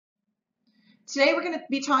Today we're going to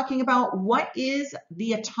be talking about what is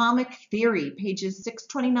the atomic theory, pages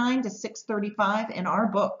 629 to 635 in our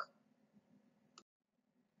book.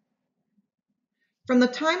 From the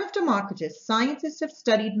time of Democritus, scientists have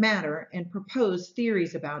studied matter and proposed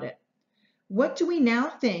theories about it. What do we now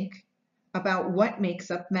think about what makes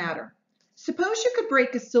up matter? Suppose you could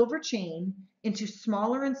break a silver chain into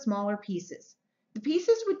smaller and smaller pieces. The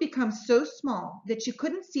pieces would become so small that you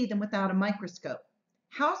couldn't see them without a microscope.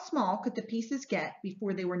 How small could the pieces get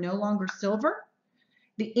before they were no longer silver?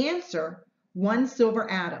 The answer, 1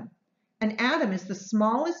 silver atom. An atom is the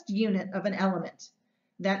smallest unit of an element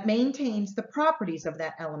that maintains the properties of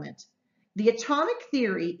that element. The atomic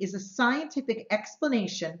theory is a scientific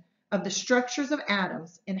explanation of the structures of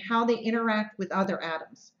atoms and how they interact with other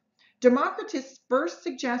atoms. Democritus first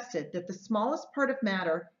suggested that the smallest part of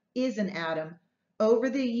matter is an atom.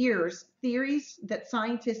 Over the years, theories that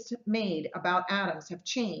scientists made about atoms have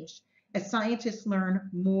changed as scientists learn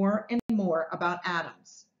more and more about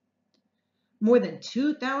atoms. More than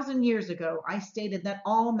 2,000 years ago, I stated that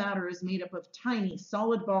all matter is made up of tiny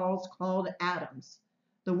solid balls called atoms.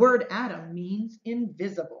 The word atom means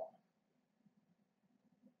invisible.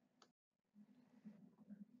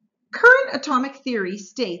 Current atomic theory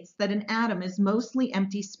states that an atom is mostly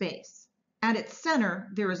empty space. At its center,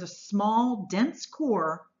 there is a small, dense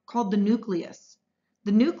core called the nucleus.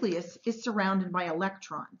 The nucleus is surrounded by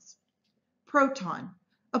electrons. Proton.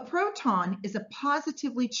 A proton is a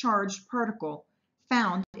positively charged particle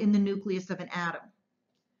found in the nucleus of an atom.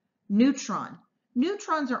 Neutron.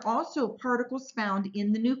 Neutrons are also particles found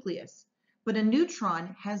in the nucleus, but a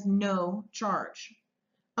neutron has no charge.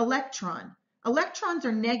 Electron. Electrons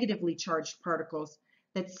are negatively charged particles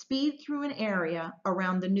that speed through an area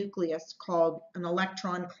around the nucleus called an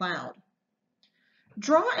electron cloud.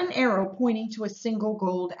 Draw an arrow pointing to a single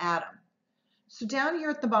gold atom. So down here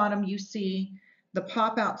at the bottom you see the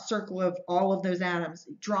pop-out circle of all of those atoms.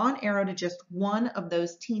 Draw an arrow to just one of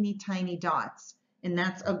those teeny tiny dots, and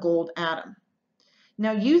that's a gold atom.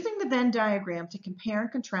 Now using the Venn diagram to compare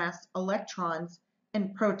and contrast electrons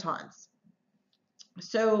and protons.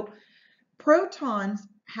 So protons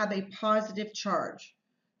have a positive charge.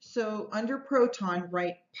 So under proton,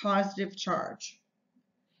 write positive charge.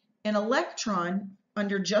 An electron,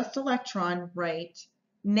 under just electron, write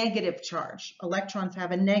negative charge. Electrons have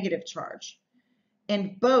a negative charge.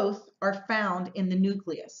 And both are found in the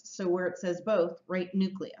nucleus. So where it says both, write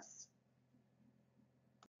nucleus.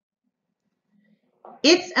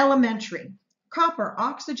 It's elementary. Copper,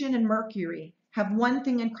 oxygen, and mercury have one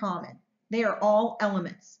thing in common. They are all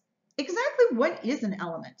elements. Exactly what is an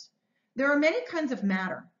element? There are many kinds of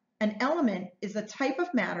matter. An element is a type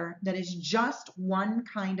of matter that is just one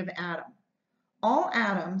kind of atom. All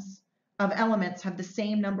atoms of elements have the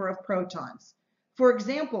same number of protons. For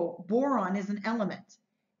example, boron is an element.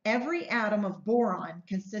 Every atom of boron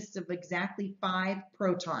consists of exactly 5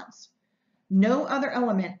 protons. No other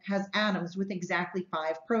element has atoms with exactly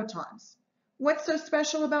 5 protons. What's so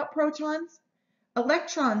special about protons?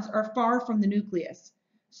 Electrons are far from the nucleus,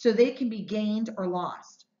 so they can be gained or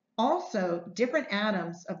lost. Also, different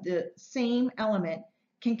atoms of the same element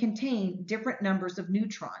can contain different numbers of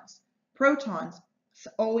neutrons. Protons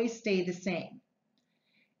always stay the same.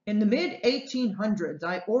 In the mid-1800s,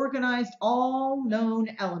 I organized all known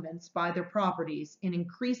elements by their properties in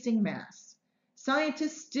increasing mass.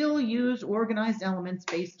 Scientists still use organized elements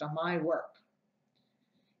based on my work.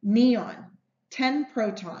 Neon, 10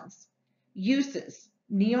 protons. Uses,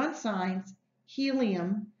 neon signs,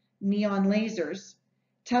 helium, neon lasers,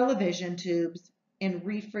 television tubes, and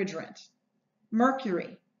refrigerant.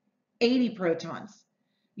 Mercury, 80 protons.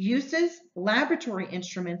 Uses, laboratory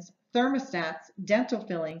instruments, thermostats, dental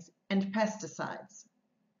fillings, and pesticides.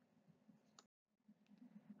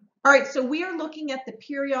 All right, so we are looking at the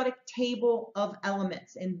periodic table of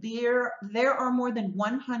elements, and there are more than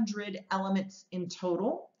 100 elements in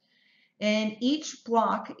total. And each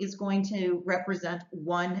block is going to represent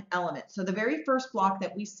one element. So the very first block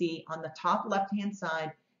that we see on the top left-hand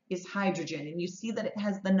side is hydrogen. And you see that it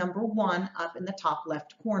has the number 1 up in the top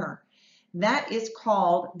left corner. That is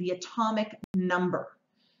called the atomic number.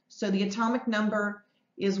 So the atomic number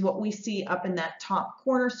is what we see up in that top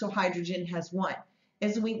corner. So hydrogen has 1.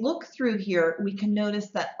 As we look through here, we can notice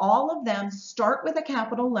that all of them start with a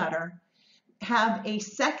capital letter, have a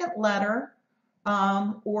second letter,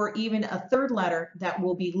 or even a third letter that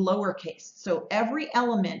will be lowercase. So every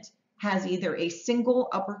element has either a single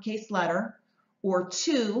uppercase letter, or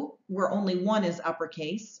 2 where only 1 is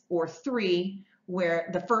uppercase, or 3 where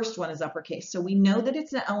the first one is uppercase. So we know that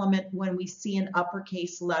it's an element when we see an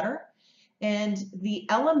uppercase letter. And the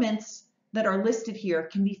elements that are listed here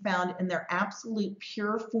can be found in their absolute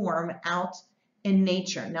pure form out in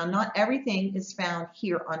nature. Now, not everything is found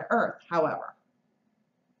here on Earth, however.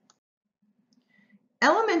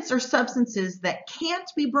 Elements are substances that can't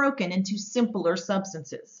be broken into simpler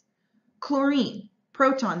substances. Chlorine,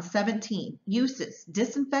 proton 17, uses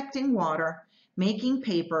disinfecting water, making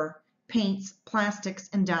paper, paints, plastics,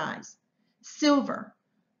 and dyes. Silver,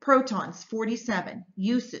 protons 47,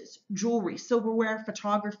 uses jewelry, silverware,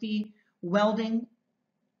 photography, welding,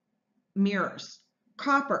 mirrors.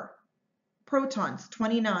 Copper, protons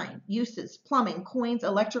 29, uses plumbing, coins,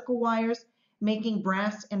 electrical wires, making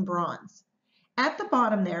brass and bronze. At the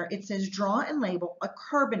bottom there, it says draw and label a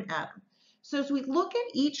carbon atom. So as we look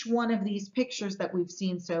at each one of these pictures that we've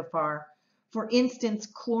seen so far, for instance,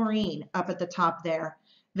 chlorine up at the top there,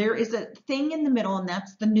 there is a thing in the middle, and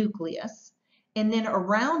that's the nucleus. And then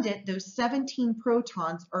around it, those 17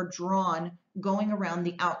 protons are drawn going around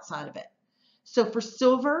the outside of it. So for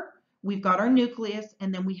silver, we've got our nucleus,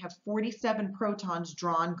 and then we have 47 protons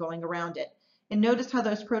drawn going around it. And notice how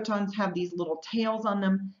those protons have these little tails on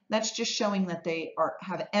them. That's just showing that they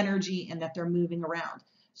have energy and that they're moving around.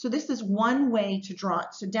 So this is one way to draw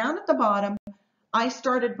it. So down at the bottom, I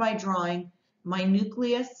started by drawing my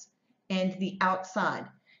nucleus and the outside.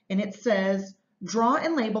 And it says, draw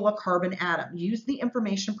and label a carbon atom. Use the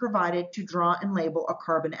information provided to draw and label a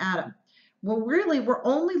carbon atom. Well, really, we're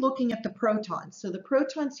only looking at the protons. So the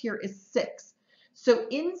protons here is 6. So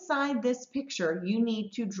inside this picture, you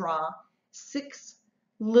need to draw 6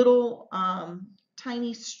 little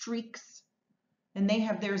tiny streaks, and they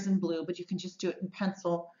have theirs in blue, but you can just do it in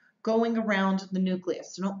pencil, going around the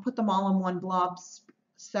nucleus. So don't put them all in one blob,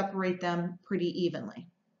 separate them pretty evenly.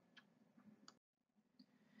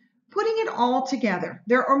 Putting it all together,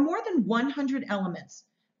 there are more than 100 elements,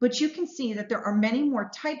 but you can see that there are many more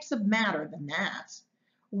types of matter than that.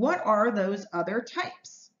 What are those other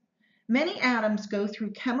types? Many atoms go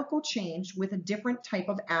through chemical change with a different type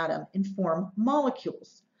of atom and form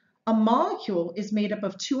molecules. A molecule is made up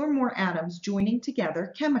of 2 or more atoms joining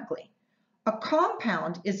together chemically. A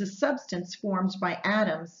compound is a substance formed by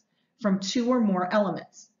atoms from 2 or more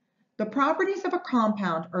elements. The properties of a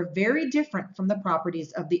compound are very different from the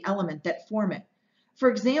properties of the element that form it. For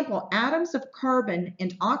example, atoms of carbon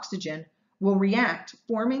and oxygen will react,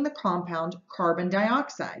 forming the compound carbon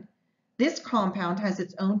dioxide. This compound has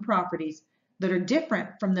its own properties that are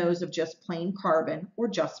different from those of just plain carbon or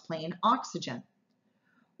just plain oxygen.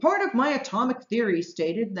 Part of my atomic theory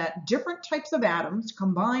stated that different types of atoms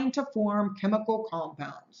combine to form chemical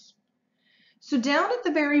compounds. So down at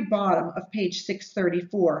the very bottom of page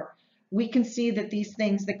 634, we can see that these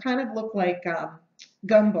things, they kind of look like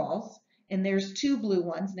gumballs, and there's 2 blue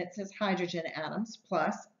ones, and it says hydrogen atoms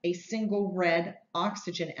plus a single red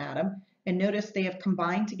oxygen atom. And notice they have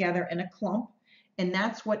combined together in a clump, and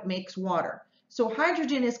that's what makes water. So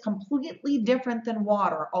hydrogen is completely different than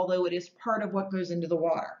water, although it is part of what goes into the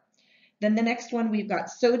water. Then the next one, we've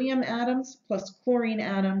got sodium atoms plus chlorine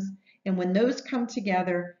atoms, and when those come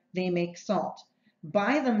together, they make salt.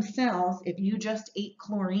 By themselves, if you just ate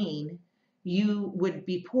chlorine, you would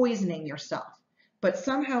be poisoning yourself. But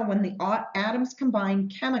somehow when the atoms combine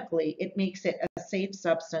chemically, it makes it a safe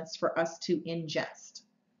substance for us to ingest.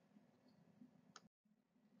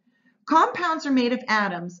 Compounds are made of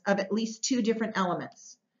atoms of at least 2 different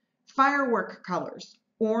elements. Firework colors,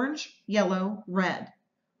 orange, yellow, red.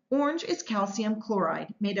 Orange is calcium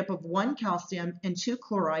chloride, made up of 1 calcium and 2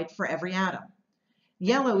 chloride for every atom.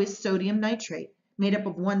 Yellow is sodium nitrate, made up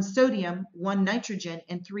of 1 sodium, 1 nitrogen,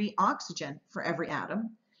 and 3 oxygen for every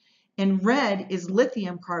atom. And red is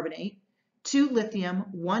lithium carbonate, 2 lithium,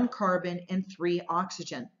 1 carbon, and 3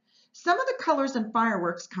 oxygen. Some of the colors in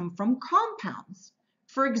fireworks come from compounds.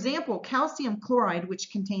 For example, calcium chloride,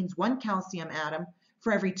 which contains 1 calcium atom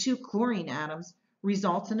for every 2 chlorine atoms,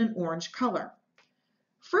 results in an orange color.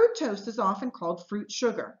 Fructose is often called fruit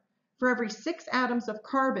sugar. For every 6 atoms of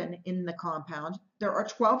carbon in the compound, there are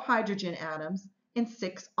 12 hydrogen atoms and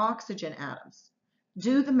 6 oxygen atoms.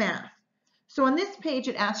 Do the math. So on this page,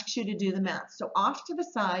 it asks you to do the math. So off to the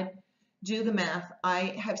side, do the math.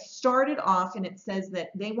 I have started off, and it says that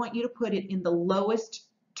they want you to put it in the lowest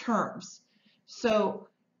terms. So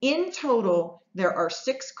in total, there are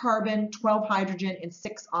 6 carbon, 12 hydrogen, and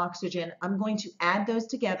 6 oxygen. I'm going to add those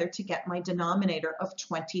together to get my denominator of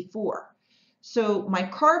 24. So my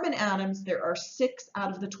carbon atoms, there are 6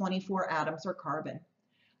 out of the 24 atoms are carbon.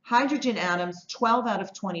 Hydrogen atoms, 12 out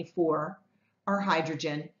of 24 are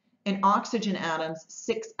hydrogen, and oxygen atoms,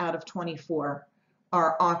 6 out of 24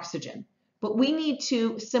 are oxygen. But we need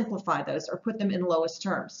to simplify those or put them in lowest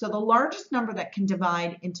terms. So the largest number that can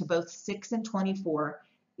divide into both 6 and 24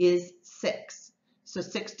 is 6. So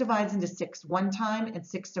 6 divides into 6 one time, and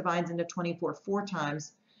 6 divides into 24 4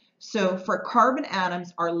 times. So for carbon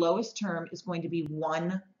atoms, our lowest term is going to be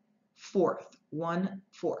 1/4,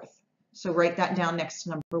 1/4. So write that down next to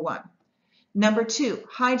number 1. Number 2,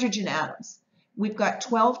 hydrogen atoms. We've got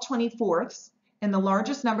 12 24ths, and the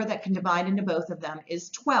largest number that can divide into both of them is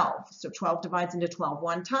 12. So 12 divides into 12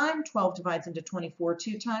 one time, 12 divides into 24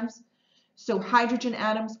 two times. So hydrogen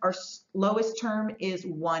atoms, our lowest term is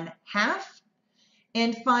 1/2.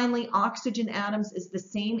 And finally, oxygen atoms is the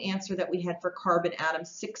same answer that we had for carbon atoms,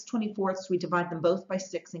 6 24ths. We divide them both by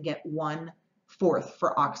 6 and get 1/4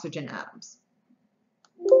 for oxygen atoms.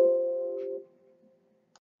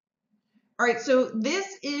 All right, so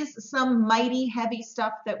this is some mighty heavy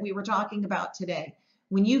stuff that we were talking about today.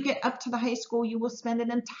 When you get up to the high school, you will spend an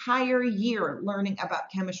entire year learning about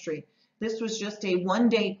chemistry. This was just a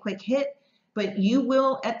one-day quick hit, but you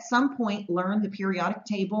will at some point learn the periodic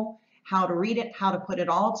table, how to read it, how to put it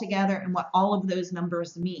all together, and what all of those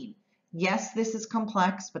numbers mean. Yes, this is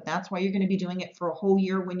complex, but that's why you're going to be doing it for a whole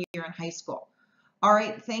year when you're in high school. All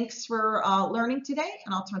right, thanks for learning today,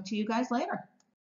 and I'll talk to you guys later.